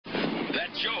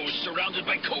Joe's surrounded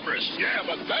by cobras. Yeah,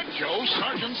 but that Joe's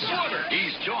Sergeant Slaughter.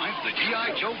 He's joined the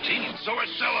G.I. Joe team. So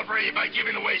we're celebrating by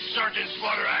giving away Sergeant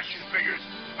Slaughter action figures,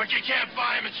 but you can't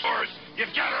buy them in stores. You've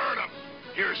got to earn them.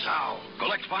 Here's how.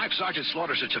 Collect 5 Sergeant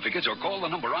Slaughter certificates or call the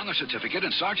number on the certificate,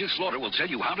 and Sergeant Slaughter will tell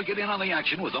you how to get in on the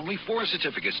action with only 4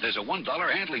 certificates. There's a $1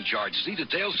 handling charge. See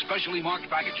details, specially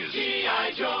marked packages.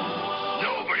 G.I. Joe.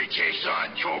 Nobody takes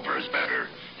on cobras better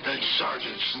than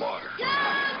Sergeant Slaughter. Go,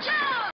 Joe!